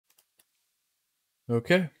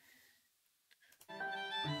Okay.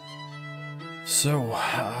 So,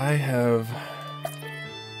 I have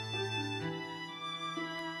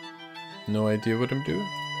no idea what I'm doing.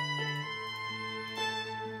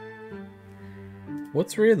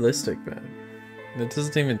 What's realistic, man? It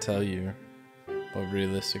doesn't even tell you what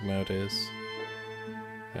realistic mode is.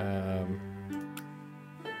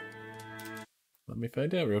 Let me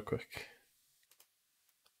find out real quick.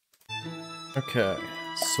 Okay,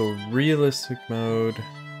 so realistic mode.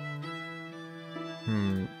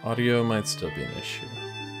 Audio might still be an issue.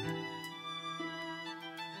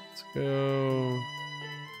 Let's go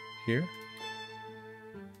here.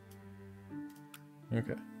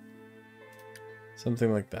 Okay.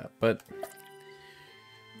 Something like that, but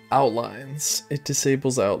outlines. It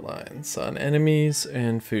disables outlines on enemies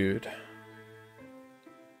and food.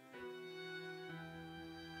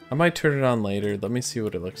 I might turn it on later. Let me see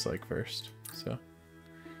what it looks like first. So,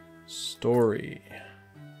 story.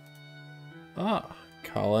 Ah,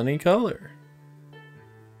 colony color.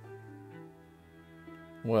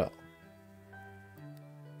 Well,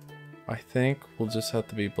 I think we'll just have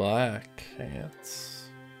to be black ants.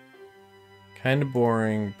 Kind of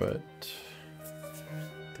boring, but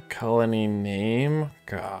the colony name?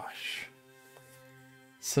 Gosh.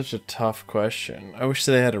 Such a tough question. I wish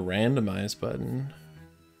they had a randomize button.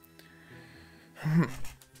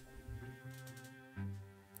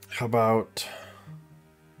 How about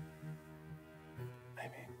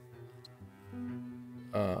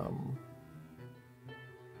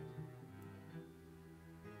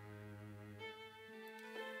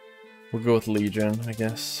we'll go with Legion, I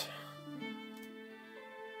guess.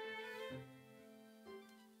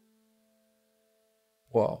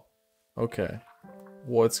 Whoa. Okay.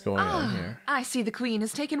 What's going on here? I see the Queen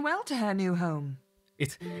has taken well to her new home.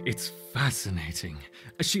 It's fascinating.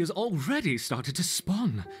 She has already started to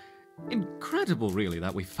spawn. Incredible, really,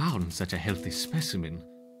 that we found such a healthy specimen.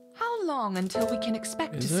 How long until we can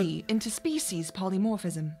expect to see interspecies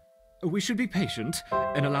polymorphism? We should be patient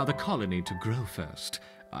and allow the colony to grow first.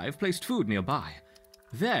 I've placed food nearby.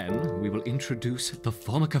 Then we will introduce the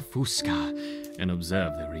Formica fusca and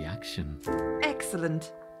observe their reaction.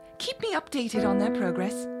 Excellent. Keep me updated on their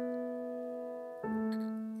progress.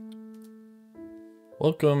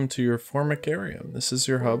 Welcome to your Formicarium. This is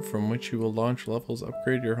your hub from which you will launch levels,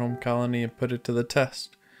 upgrade your home colony, and put it to the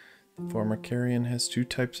test. The Formicarium has 2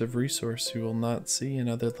 types of resource you will not see in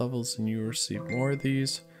other levels, and you receive more of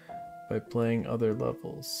these by playing other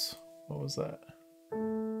levels. What was that?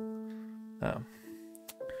 Oh.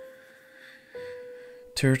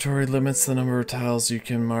 Territory limits the number of tiles you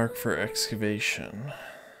can mark for excavation.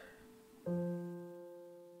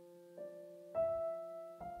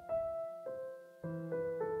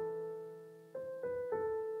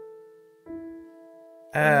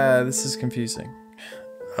 This is confusing.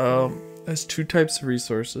 There's 2 types of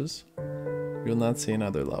resources you'll not see in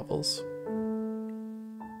other levels.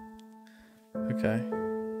 Okay.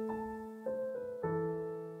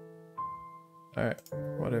 Alright,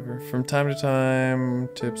 whatever. From time to time,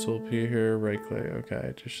 tips will appear here. Right click. Okay,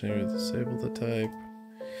 additionally, disable the type.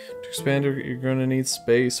 To expand, you're going to need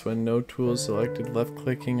space. When no tool is selected, left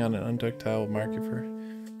clicking on an unducked tile will mark it for.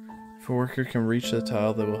 If a worker can reach the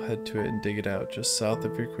tile, they will head to it and dig it out. Just south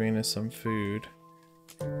of your queen is some food.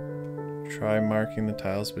 Try marking the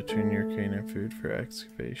tiles between your queen and food for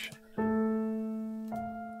excavation.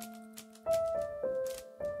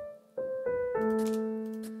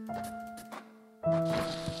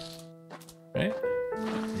 Right?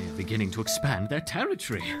 They are beginning to expand their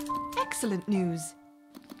territory. Excellent news.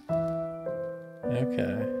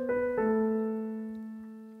 Okay.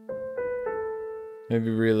 Maybe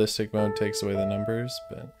realistic mode takes away the numbers,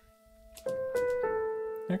 but...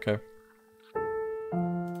 Okay.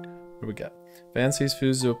 What do we got? Fancy's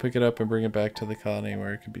foods, you'll pick it up and bring it back to the colony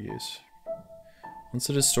where it can be used. Once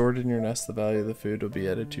it is stored in your nest, the value of the food will be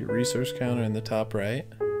added to your resource counter in the top right.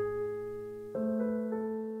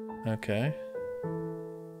 Okay.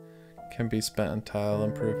 Can be spent on tile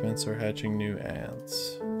improvements or hatching new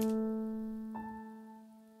ants.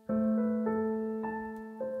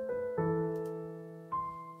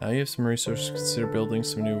 Now you have some resources to consider building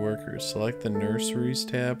some new workers. Select the nurseries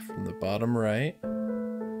tab from the bottom right.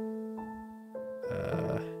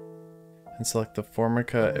 And select the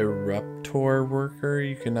Formica Eruptor worker.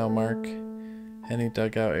 You can now mark any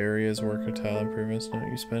dugout areas, worker tile improvements. Don't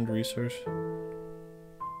you spend resource?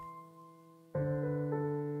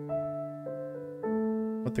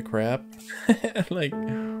 What the crap? Like,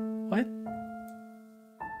 what?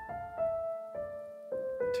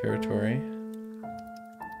 Territory.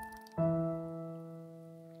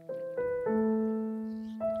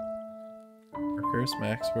 workers,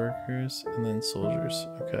 max workers, and then soldiers.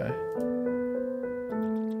 Okay.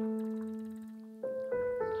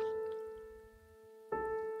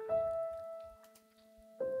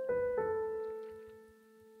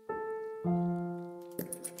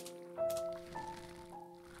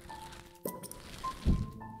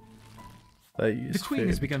 The queen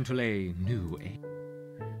has begun to lay new eggs.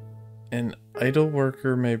 An idle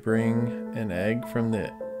worker may bring an egg from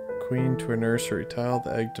the queen to a nursery tile.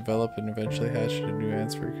 The egg develop and eventually hatch into new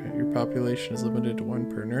ants. Your population is limited to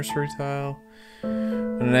 1 per nursery tile.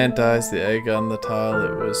 When an ant dies, the egg on the tile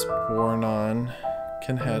it was born on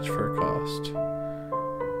can hatch for a cost.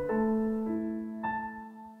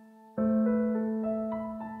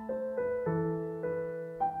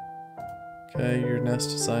 Okay, your nest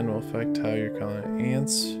design will affect how you're calling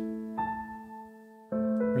ants.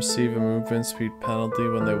 Receive a movement speed penalty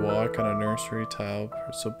when they walk on a nursery tile.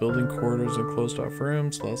 So building corridors and closed off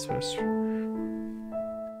rooms, less risk.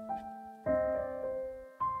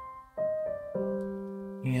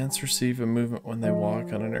 Ants receive a movement when they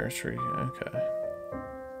walk on a nursery. Okay.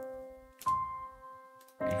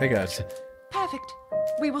 I gotcha. Perfect.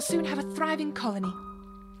 We will soon have a thriving colony.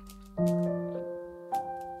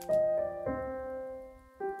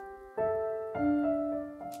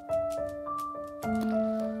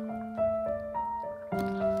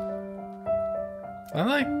 I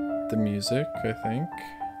like the music, I think.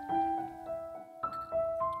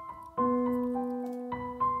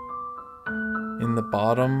 In the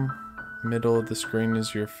bottom middle of the screen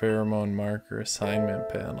is your pheromone marker assignment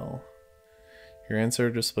panel. Your ants are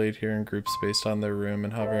displayed here in groups based on their room,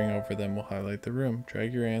 and hovering over them will highlight the room.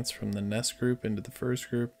 Drag your ants from the nest group into the first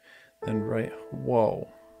group, then right. Whoa.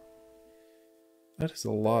 That is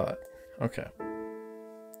a lot. Okay.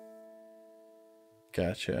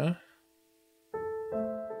 Gotcha.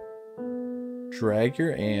 Drag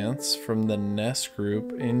your ants from the nest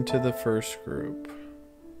group into the first group.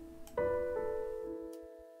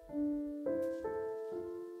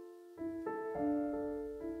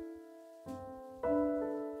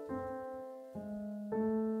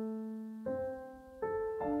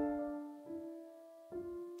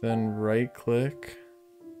 Then right click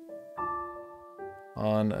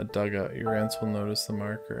on a dugout. Your ants will notice the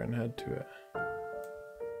marker and head to it.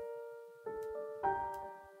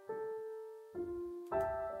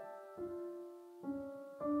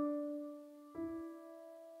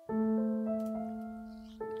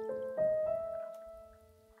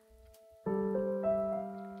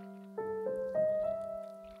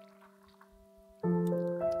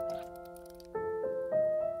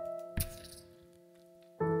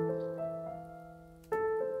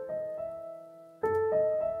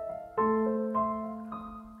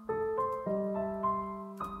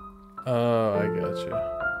 Oh, I gotcha.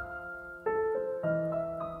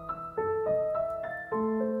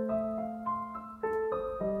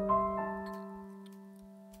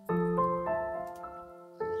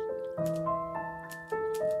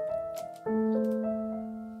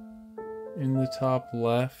 In the top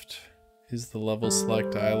left is the level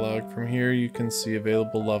select dialog. From here you can see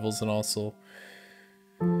available levels and also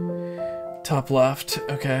top left.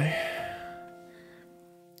 Okay.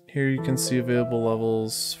 Here you can see available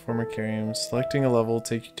levels, formicarium. Selecting a level will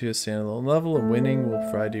take you to a standalone level, and winning will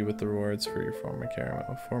provide you with the rewards for your formicarium.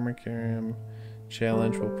 A formicarium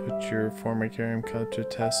challenge will put your formicarium count to a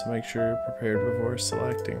test, so make sure you're prepared before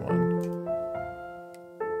selecting one.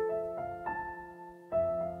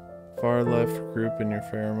 Far left group in your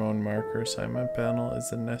pheromone marker assignment panel is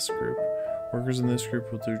the nest group. Workers in this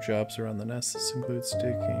group will do jobs around the nest. This includes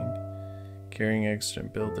digging, carrying eggs,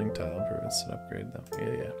 and building tile improvements and upgrade them.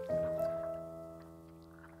 Yeah.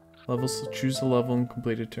 Levels, choose a level and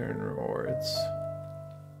complete a turn rewards.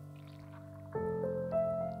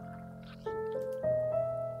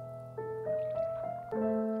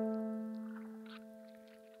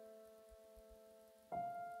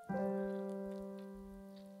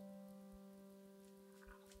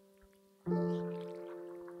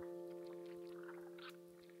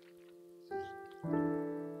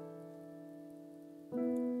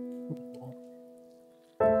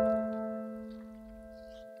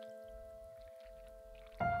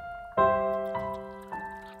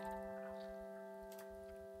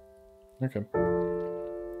 Okay.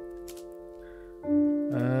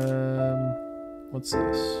 What's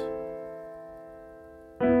this?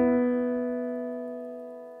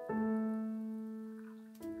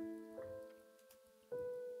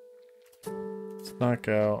 Let's knock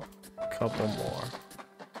out a couple more.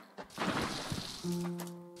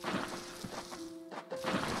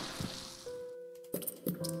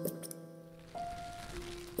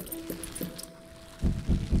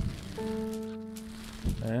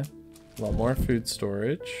 A lot more food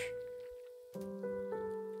storage.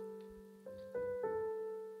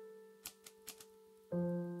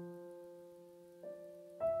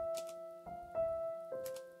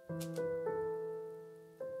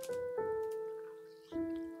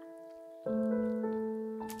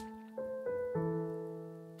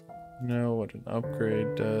 Know what an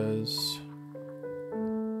upgrade does.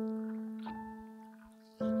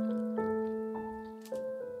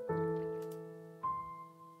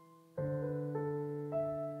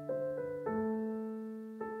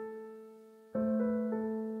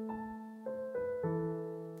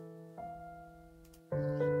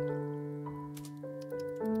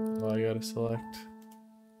 Well, I gotta select.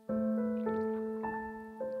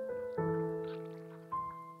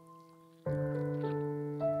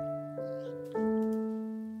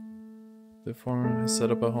 The former has set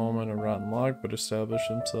up a home on a rotten log, but established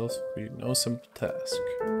themselves will be no simple task.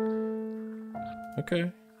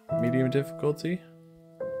 Okay, medium difficulty.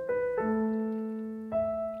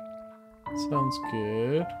 Sounds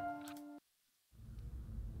good.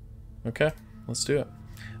 Okay, let's do it.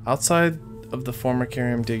 Outside of the former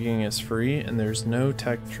Carium, digging is free, and there's no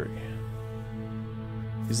tech tree.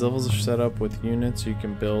 These levels are set up with units you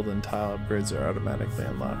can build, and tile upgrades are automatically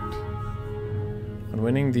unlocked. On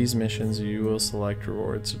winning these missions, you will select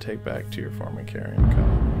rewards to take back to your former Carium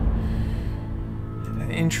colony.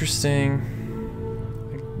 Interesting.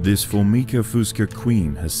 This Formica Fusca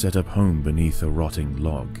queen has set up home beneath a rotting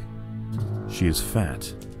log. She is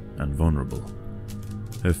fat and vulnerable.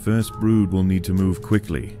 Her first brood will need to move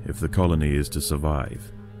quickly if the colony is to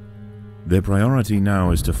survive. Their priority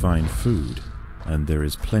now is to find food, and there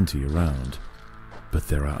is plenty around. But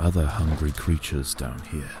there are other hungry creatures down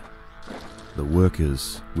here. The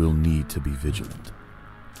workers will need to be vigilant.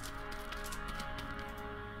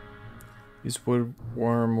 These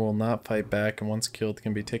woodworm will not fight back, and once killed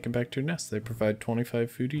can be taken back to your nest. They provide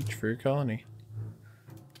 25 food each for your colony.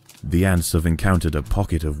 The ants have encountered a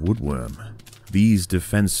pocket of woodworm. These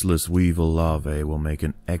defenseless weevil larvae will make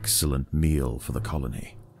an excellent meal for the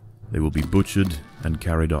colony. They will be butchered and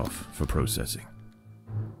carried off for processing.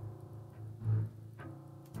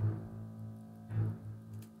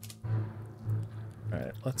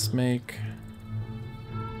 Alright, let's make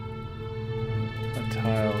a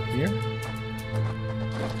tile here.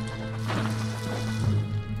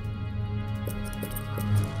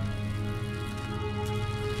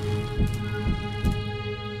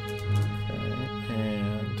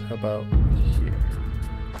 How about here?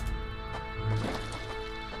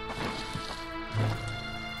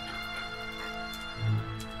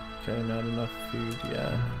 Okay, not enough food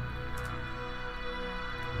yet.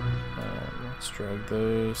 Let's drag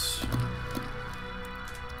those.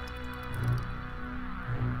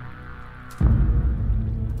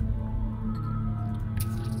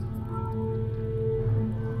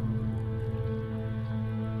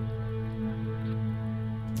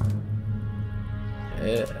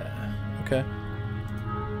 Yeah, okay.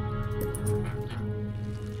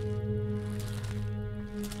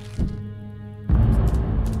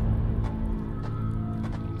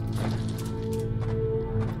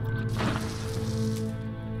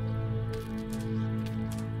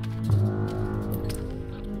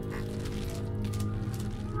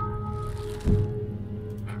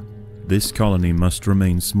 This colony must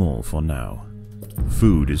remain small for now.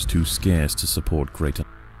 Food is too scarce to support greater.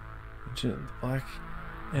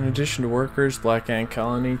 In addition to workers, Black Ant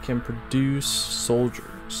Colony can produce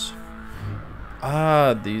soldiers.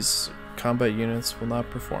 These combat units will not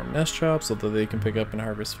perform nest jobs, although they can pick up and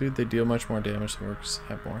harvest food. They deal much more damage than workers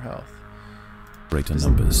have more health. Greater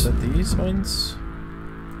numbers. Is that these ones?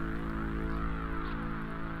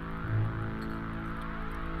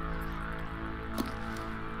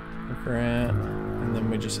 Worker ant, and then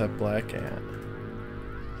we just have Black Ant.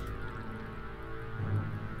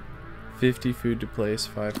 50 food to place,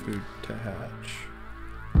 5 food to hatch.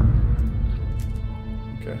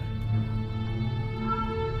 Okay.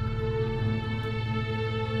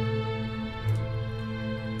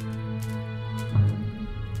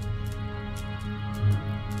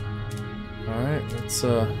 Alright, let's see.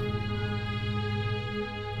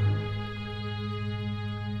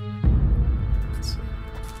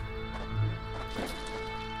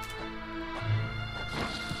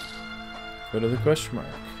 Go to the question mark.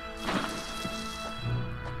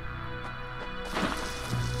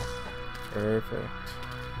 Perfect.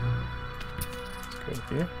 Let's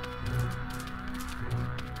go here.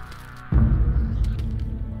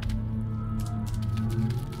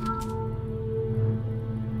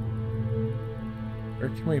 Where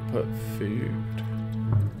can we put food?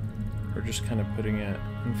 Or We're just kind of putting it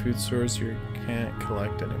in food stores. You can't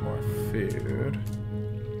collect any more food.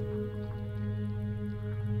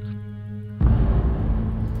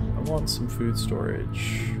 I want some food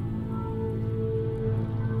storage.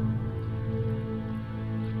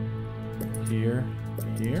 Here,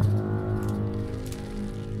 here.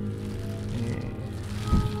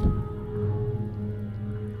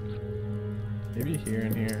 Maybe here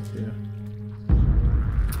and here too.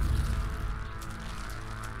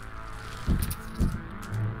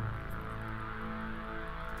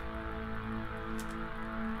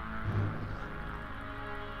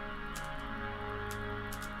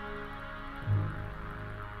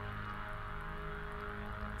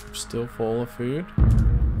 Still full of food.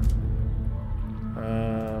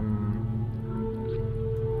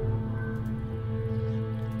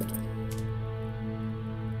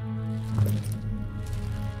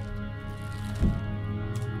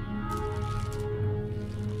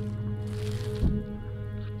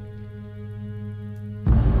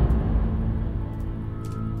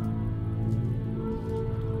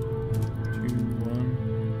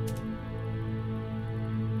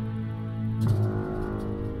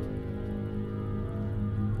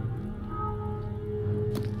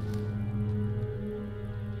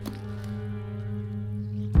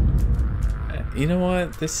 You know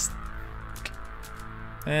what?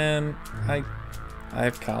 And I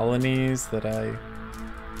have colonies that I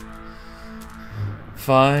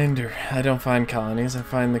find, or I don't find colonies. I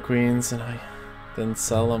find the queens and I then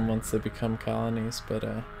sell them once they become colonies, but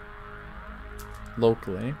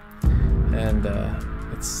locally, and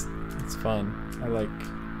it's fun.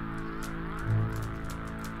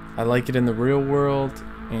 I like it in the real world,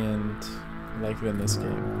 and I like it in this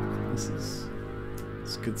game. It's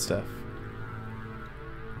good stuff.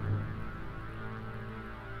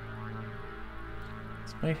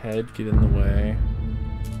 My head get in the way.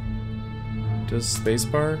 Does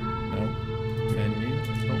spacebar? No. Menu?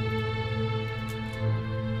 No.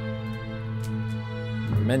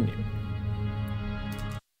 Menu.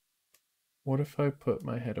 What if I put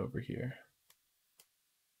my head over here?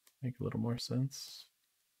 Make a little more sense.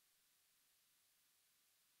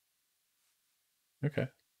 Okay.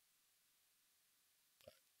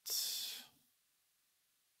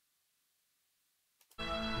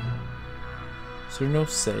 Is there no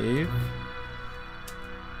save?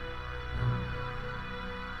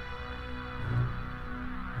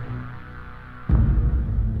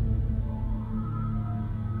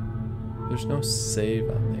 There's no save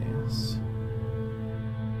on these.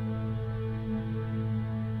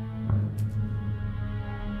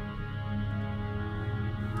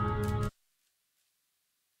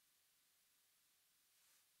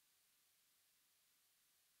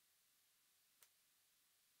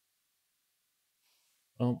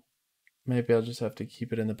 Well, maybe I'll just have to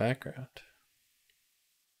keep it in the background.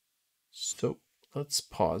 So let's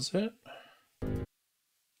pause it.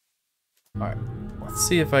 Alright, let's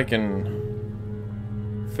see if I can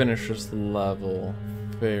finish this level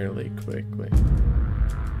fairly quickly.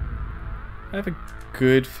 I have a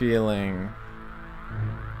good feeling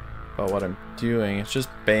about what I'm doing. It's just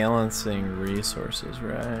balancing resources,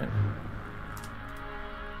 right?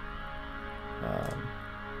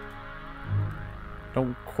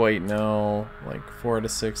 Don't quite know, like 4 out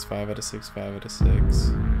of 6, 5 out of 6, 5 out of 6. I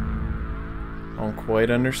don't quite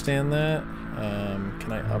understand that.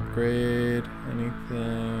 Can I upgrade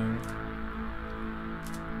anything?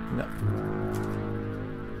 No.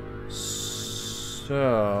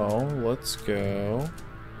 So, let's go.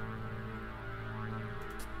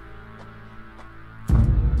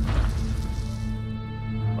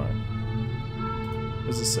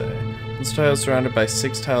 What does it say? This tile is surrounded by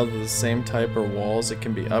 6 tiles of the same type or walls. It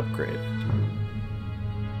can be upgraded.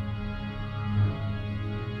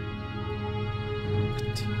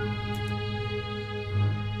 What?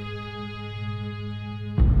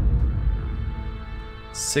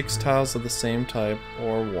 6 tiles of the same type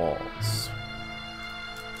or walls.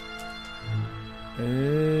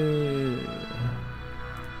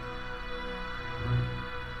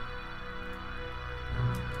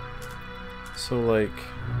 So like,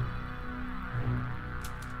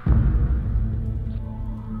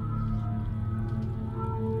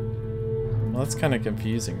 well, that's kind of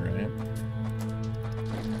confusing, right?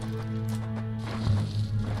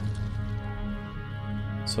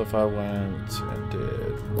 So if I went and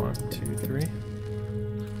did 1, 2, 3,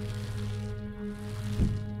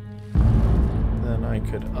 then I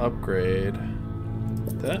could upgrade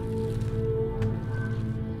that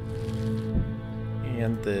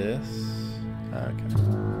and this.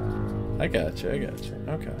 Okay. I got you.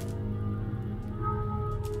 Okay.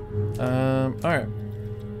 Alright.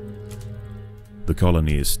 The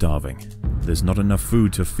colony is starving. There's not enough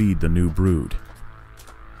food to feed the new brood.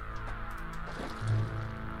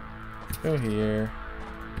 Go here.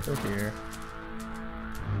 Go here.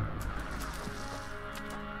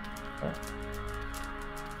 Oh.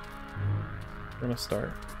 We're gonna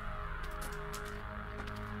start.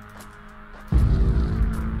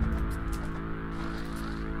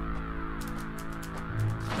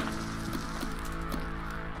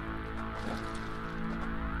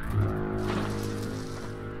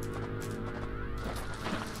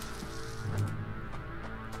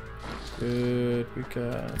 Good, we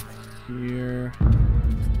got here.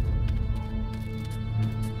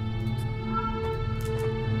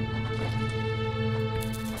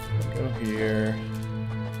 Go here.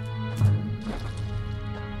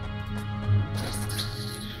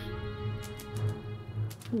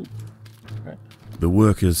 Ooh. Right. The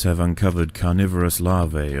workers have uncovered carnivorous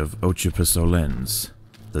larvae of Ocypus olens,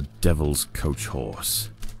 the devil's coach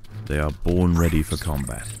horse. They are born ready for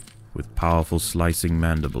combat, with powerful slicing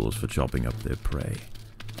mandibles for chopping up their prey.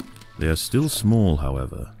 They are still small,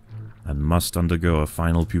 however, and must undergo a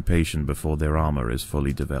final pupation before their armor is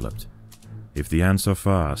fully developed. If the ants are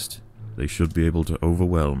fast, they should be able to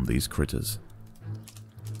overwhelm these critters.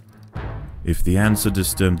 If the ants had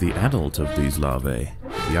disturbed the adult of these larvae,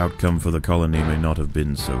 the outcome for the colony may not have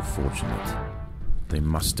been so fortunate. They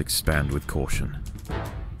must expand with caution.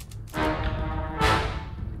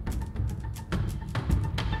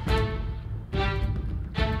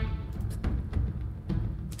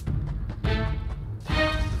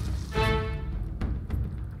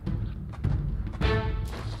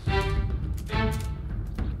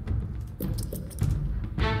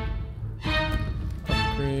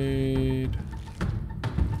 Upgrade.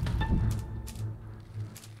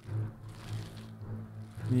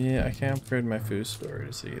 Yeah, I can't upgrade my food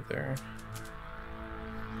stores either.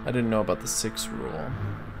 I didn't know about the 6 rule.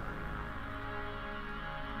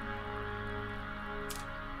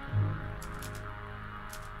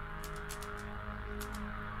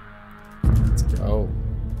 Let's go.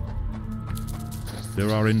 There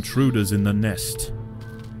are intruders in the nest.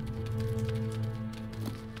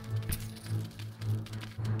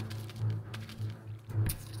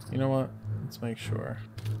 You know what? Let's make sure.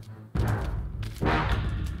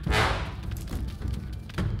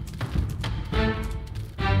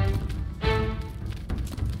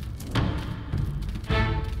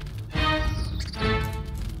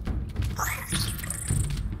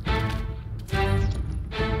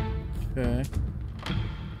 Okay.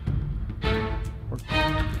 We're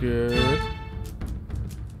good.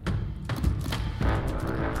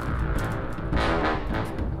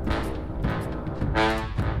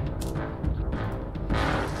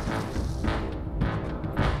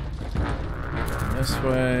 This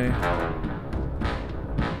way.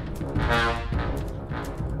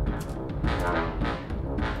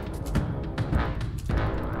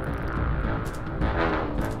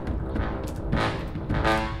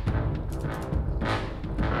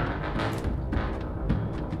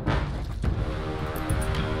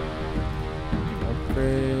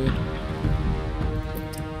 Upgrade.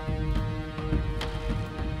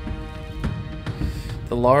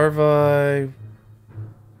 The larvae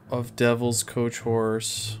of Devil's Coach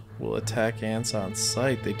Horse will attack ants on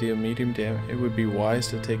sight. They deal medium damage. It would be wise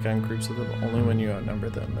to take on groups of them only when you outnumber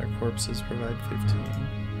them. Their corpses provide 15.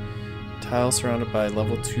 Tiles surrounded by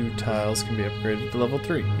level 2 tiles can be upgraded to level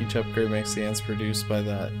 3. Each upgrade makes the ants produced by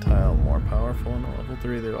that tile more powerful, and at level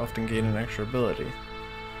 3 they often gain an extra ability.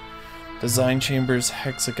 Design chambers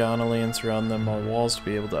hexagonally and surround them on walls to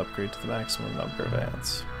be able to upgrade to the maximum number of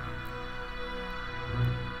ants.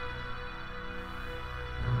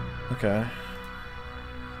 Okay.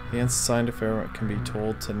 The ants assigned to Fairmont can be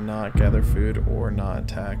told to not gather food or not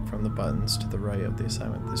attack from the buttons to the right of the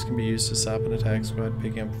assignment. This can be used to stop an attack squad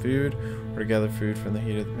picking up food or to gather food from the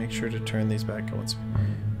heat. Make sure to turn these back once.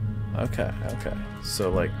 Okay, okay. So,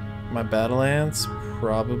 like, my battle ants,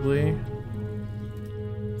 probably.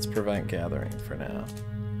 Let's prevent gathering for now.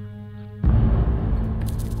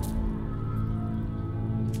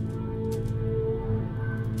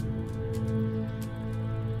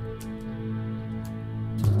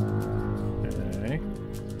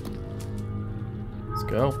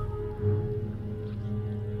 Go.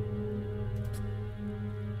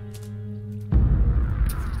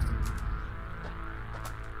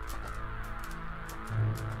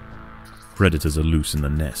 Predators are loose in the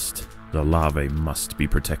nest. The larvae must be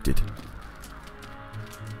protected.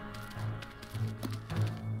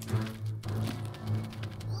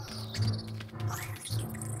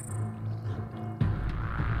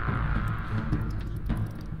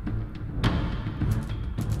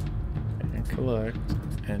 And collect.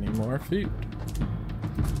 any more food.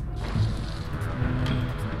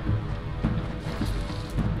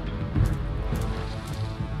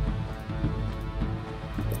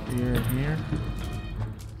 Here and here.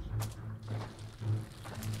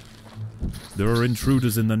 There are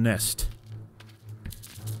intruders in the nest.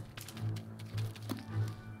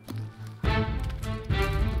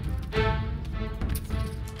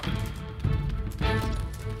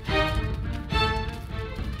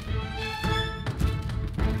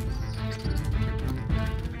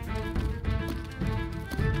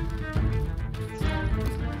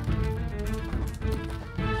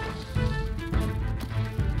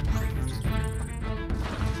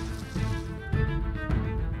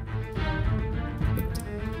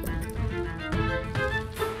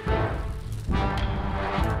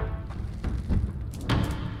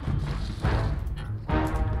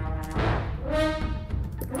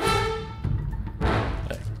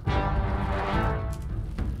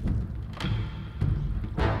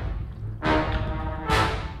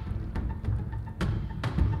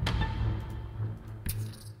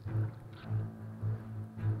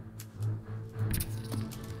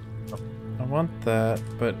 I want that,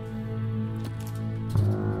 but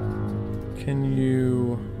can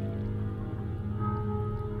you...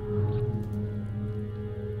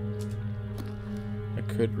 I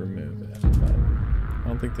could remove it, but I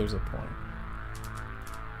don't think there's a point.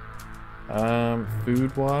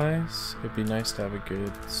 Food-wise, it'd be nice to have a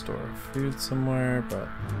good store of food somewhere, but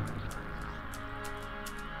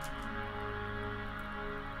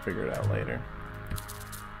figure it out later.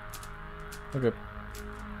 Okay.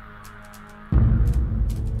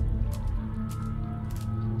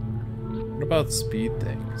 What about speed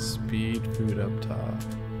things? Speed, food up top.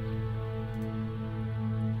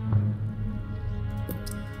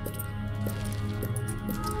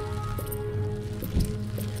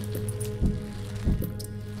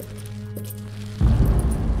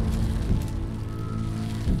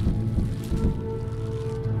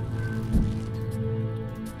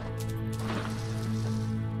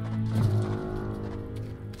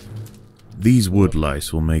 These wood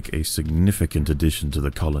lice will make a significant addition to the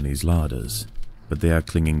colony's larders, but they are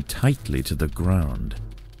clinging tightly to the ground.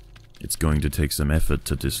 It's going to take some effort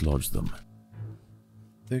to dislodge them.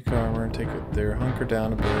 Thick armor, take their hunker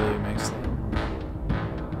down ability makes them...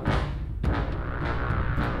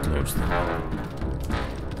 Close them.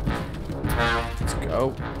 Let's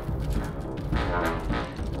go.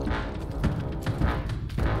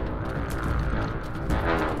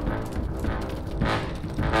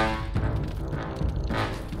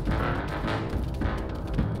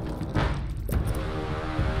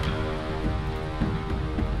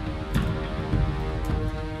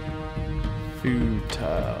 Food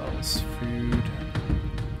tiles, food.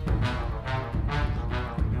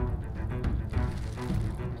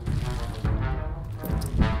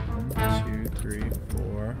 One, 2, 3,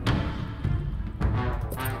 4.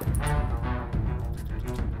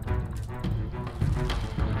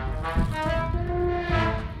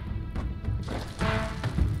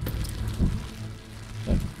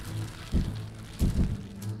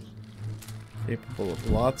 Capable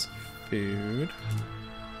of lots of food.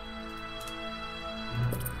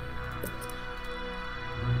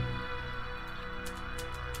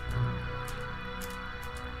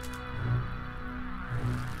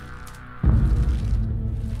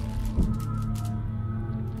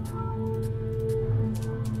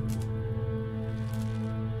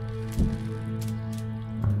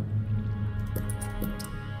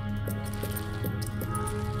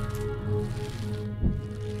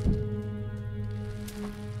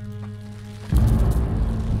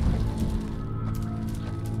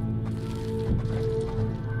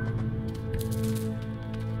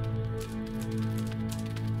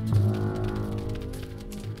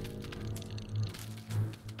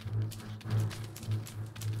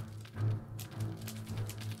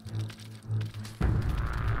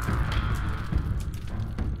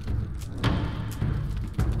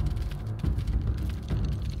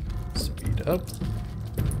 Up.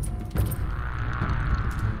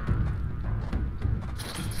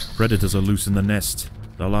 Predators are loose in the nest.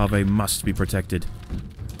 The larvae must be protected.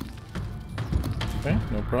 Okay,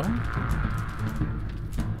 no problem.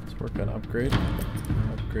 Let's work on upgrade.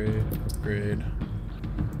 Upgrade, upgrade,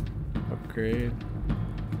 upgrade.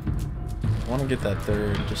 I want to get that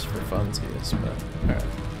third just for funsies, but alright.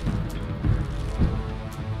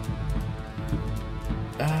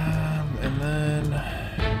 And then...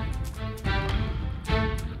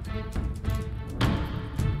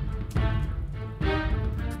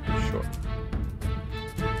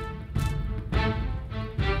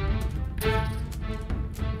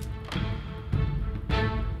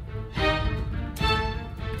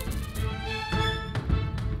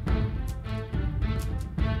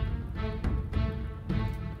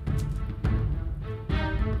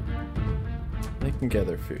 can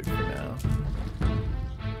gather food for now.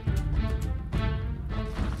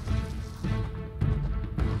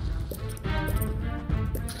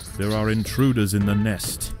 There are intruders in the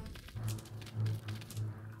nest.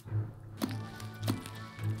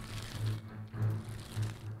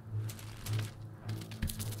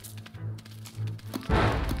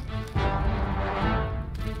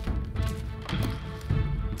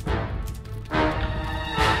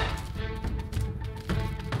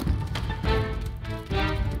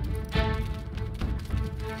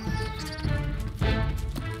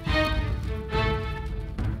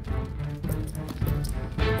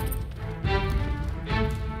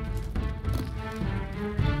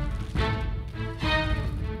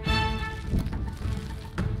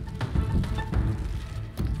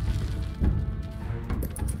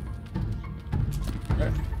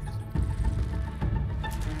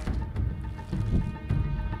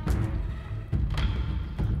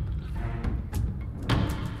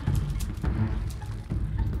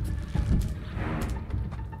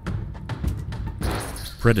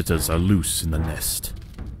 Predators are loose in the nest.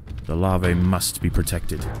 The larvae must be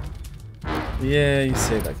protected. Yeah, you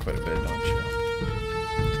say that quite a bit, don't you?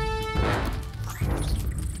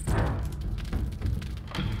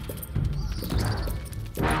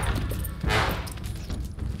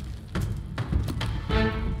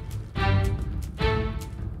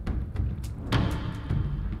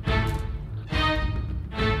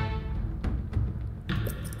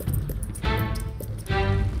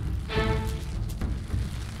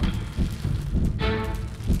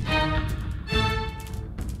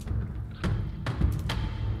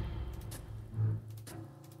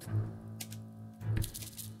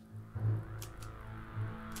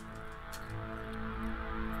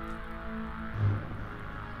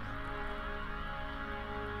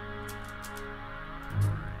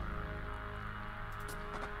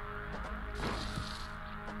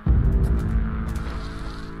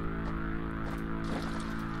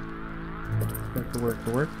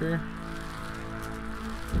 Worker.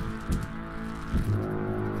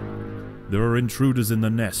 There are intruders in the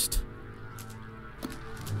nest.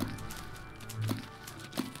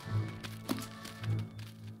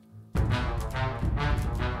 Working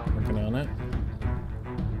on it.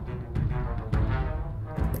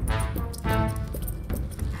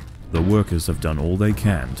 The workers have done all they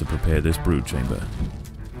can to prepare this brood chamber.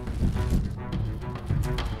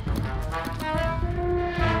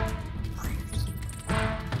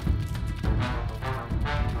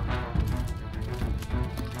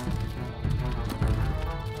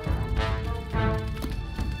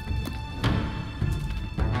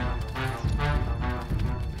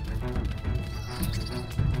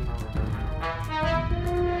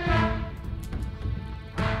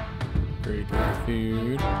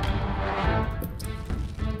 Food.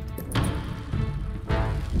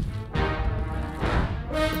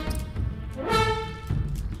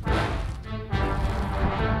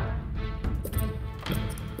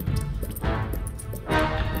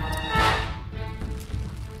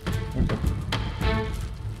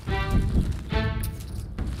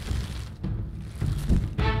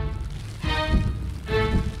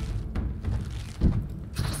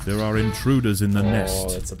 There are intruders in the nest. Oh,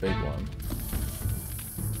 that's a big one.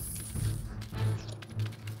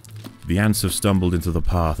 The ants have stumbled into the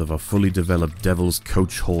path of a fully developed devil's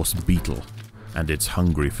coach horse beetle, and it's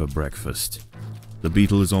hungry for breakfast. The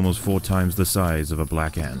beetle is almost 4 times the size of a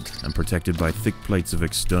black ant, and protected by thick plates of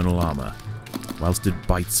external armor. Whilst it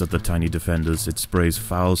bites at the tiny defenders, it sprays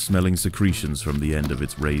foul-smelling secretions from the end of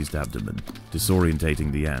its raised abdomen,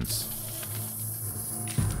 disorientating the ants.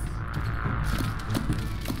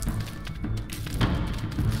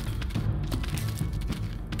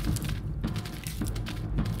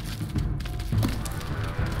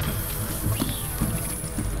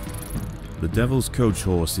 The devil's coach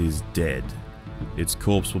horse is dead. Its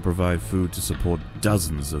corpse will provide food to support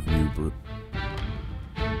dozens of new brood.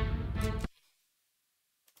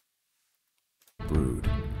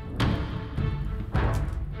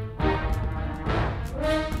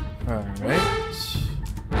 Alright.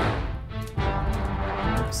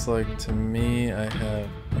 Looks like to me I have,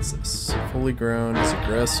 what's this? Fully grown, is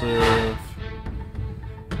aggressive.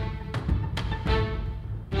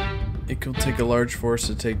 It could take a large force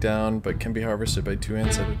to take down, but can be harvested by 2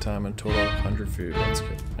 ants at a time and total 100 food. That's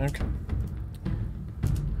good. Okay.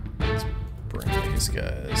 Let's bring these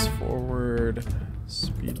guys forward.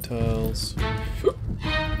 Speed tiles.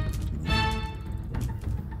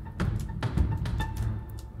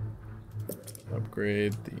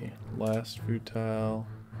 Upgrade the last food tile.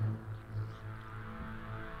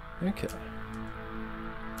 Okay.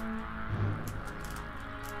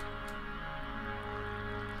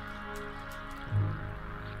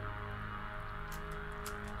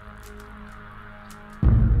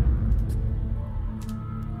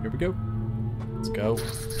 Here we go. Let's go.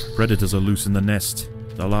 Predators are loose in the nest.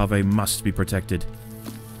 The larvae must be protected.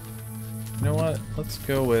 You know what? Let's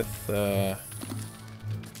go with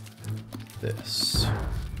this.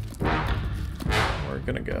 We're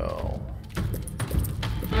gonna go.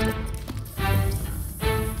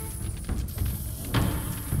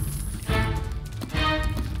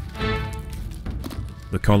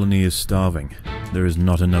 The colony is starving. There is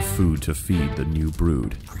not enough food to feed the new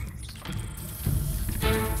brood.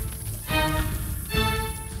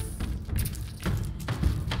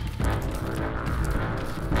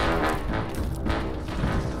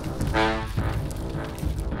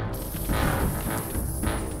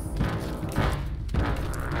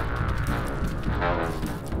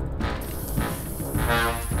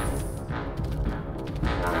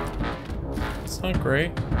 It's not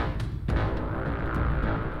great.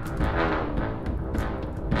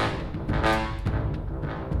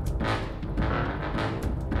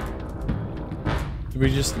 Did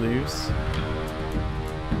we just lose?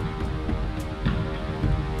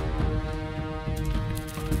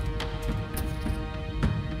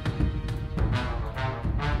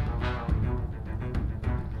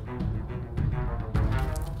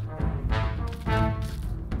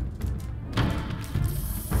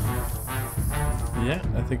 Yeah,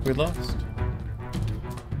 I think we lost.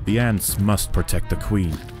 The ants must protect the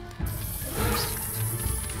queen.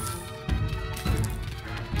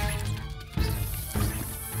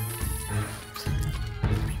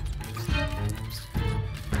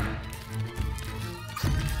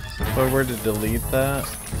 If I were to delete that,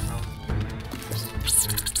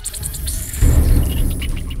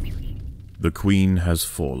 The queen has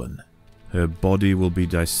fallen. Her body will be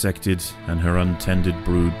dissected and her untended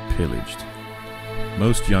brood pillaged.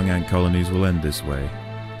 Most young ant colonies will end this way.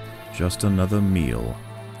 Just another meal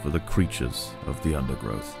for the creatures of the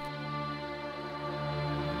undergrowth.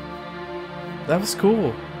 that was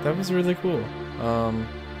cool. That was really cool.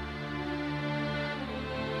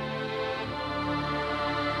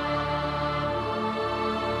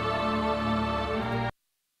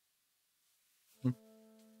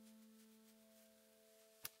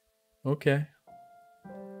 Okay.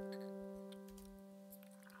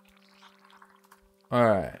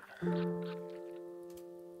 Alright.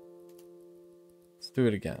 Let's do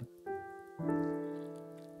it again.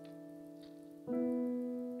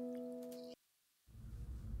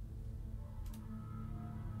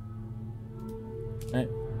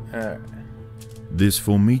 Alright. This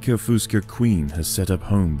Formica fusca queen has set up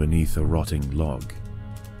home beneath a rotting log.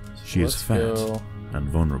 She is Let's fat go and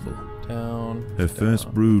vulnerable. down. Her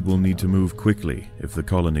first brood will need to move quickly if the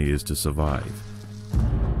colony is to survive.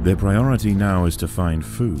 Their priority now is to find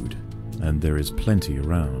food, and there is plenty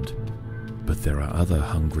around. But there are other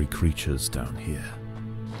hungry creatures down here.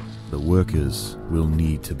 The workers will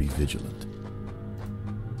need to be vigilant.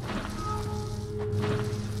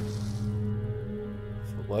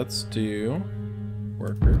 So let's do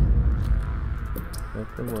worker.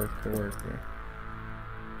 Worker.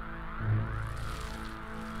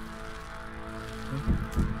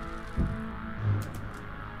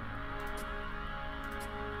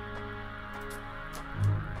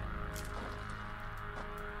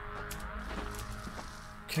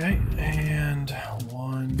 Okay, and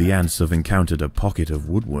one. The ants have encountered a pocket of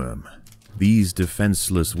woodworm. These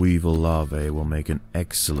defenseless weevil larvae will make an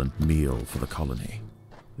excellent meal for the colony.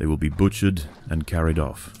 They will be butchered and carried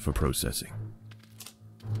off for processing.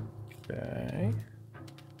 Okay.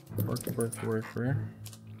 Worker.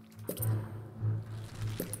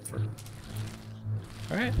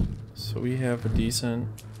 Alright, so we have a decent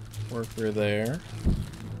worker there.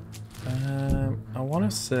 I want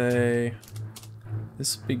to say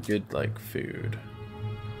this would be good, like, food.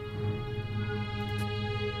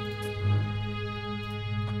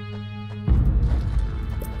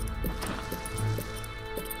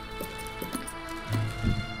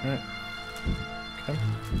 Alright. Okay.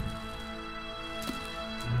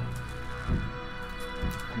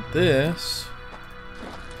 This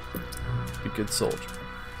would be good soldier.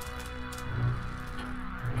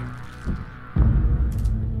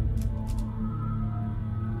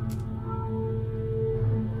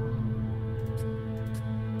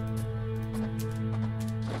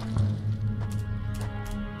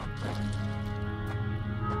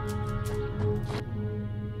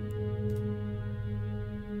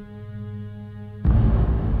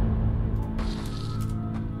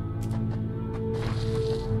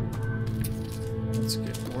 Let's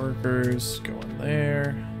get workers going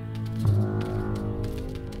there.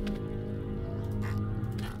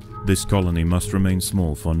 This colony must remain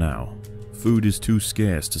small for now. Food is too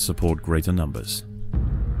scarce to support greater numbers.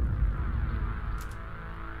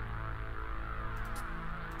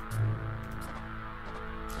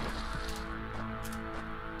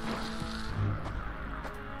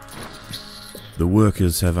 The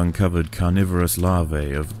workers have uncovered carnivorous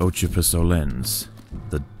larvae of Ocypus olens,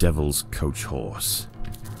 the devil's coach horse.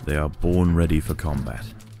 They are born ready for combat,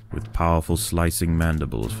 with powerful slicing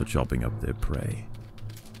mandibles for chopping up their prey.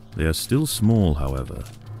 They are still small, however,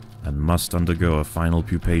 and must undergo a final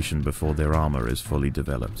pupation before their armor is fully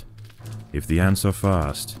developed. If the ants are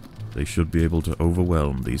fast, they should be able to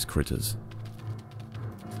overwhelm these critters.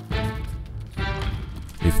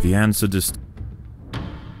 If the ants are disturb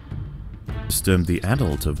the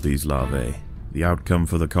adult of these larvae, the outcome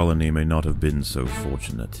for the colony may not have been so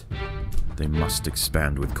fortunate. They must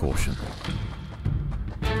expand with caution.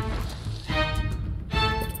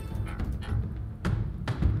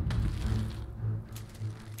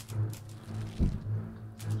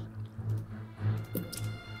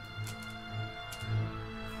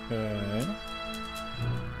 Okay.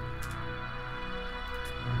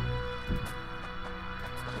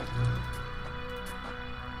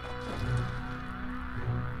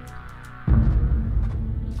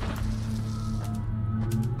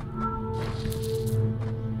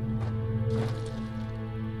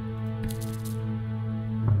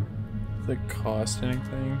 Does it cost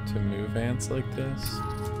anything to move ants like this?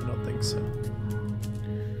 I don't think so.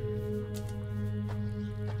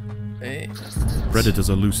 Hey. Predators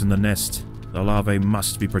are loose in the nest. The larvae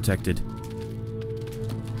must be protected.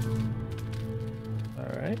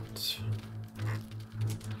 Alright.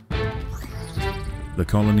 The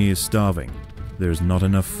colony is starving. There is not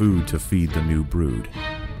enough food to feed the new brood.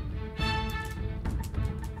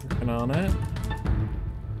 Working on it.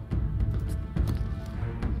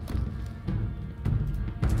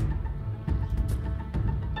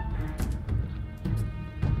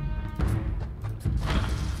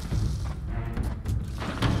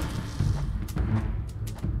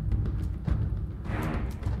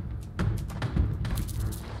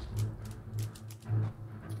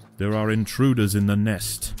 There are intruders in the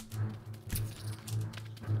nest.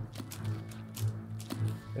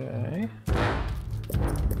 Okay.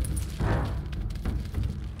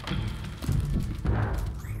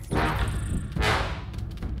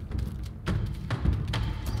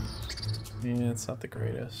 Yeah, it's not the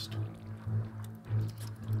greatest.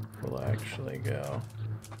 We'll actually go.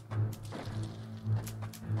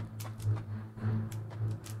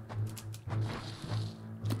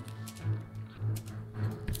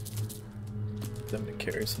 Them to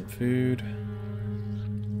carry some food.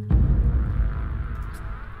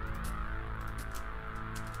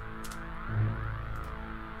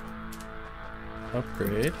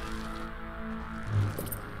 Upgrade.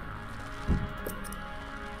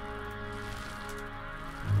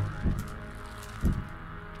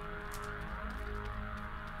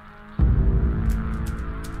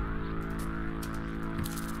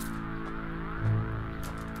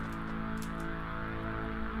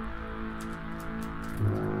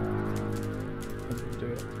 Do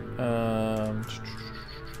it.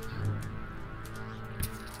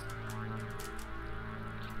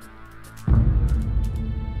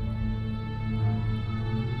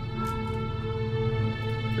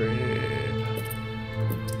 Great.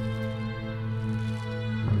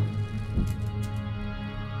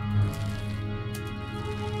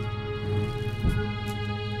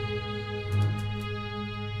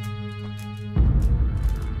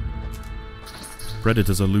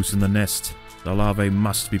 Predators are loose in the nest. The larvae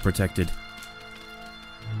must be protected.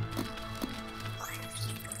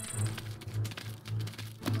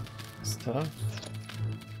 Stuff.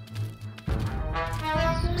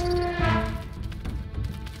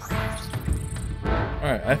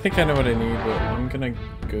 Alright, I think I know what I need, but I'm gonna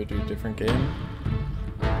go do a different game.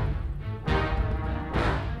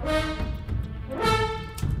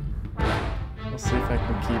 I'll see if I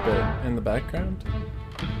can keep it in the background.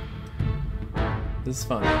 This is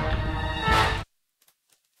fun.